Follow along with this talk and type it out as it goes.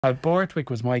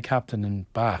Borthwick was my captain in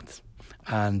Bath,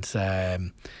 and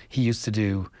he used to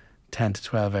do 10 to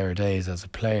 12 hour days as a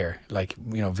player, like,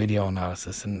 video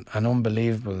analysis, and an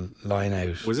unbelievable line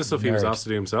out. Was this stuff he was asked to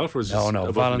do himself, or was it just No,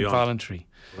 above and beyond? voluntary.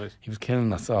 Right. He was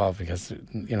killing us all because,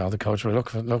 the coach would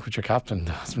look what your captain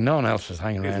does. No one else was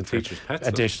hanging He's around the for teacher's pet,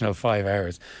 additional 5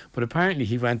 hours. But apparently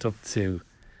he went up to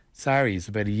Sarries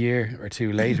about a year or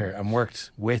two later and worked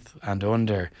with and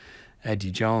under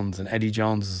Eddie Jones, and Eddie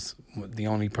Jones is the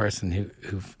only person who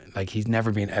he's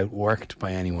never been outworked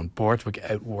by anyone. Borthwick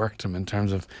outworked him in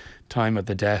terms of time at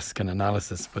the desk and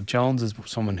analysis, but Jones is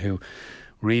someone who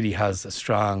really has a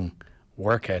strong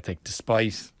work ethic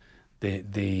despite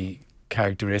the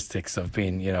characteristics of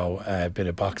being a bit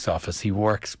of box office. He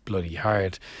works bloody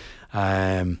hard,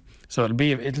 so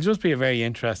it'll just be a very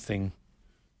interesting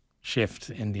shift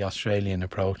in the Australian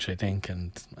approach, I think,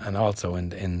 and also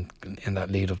in that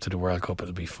lead up to the World Cup.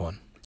 It'll be fun.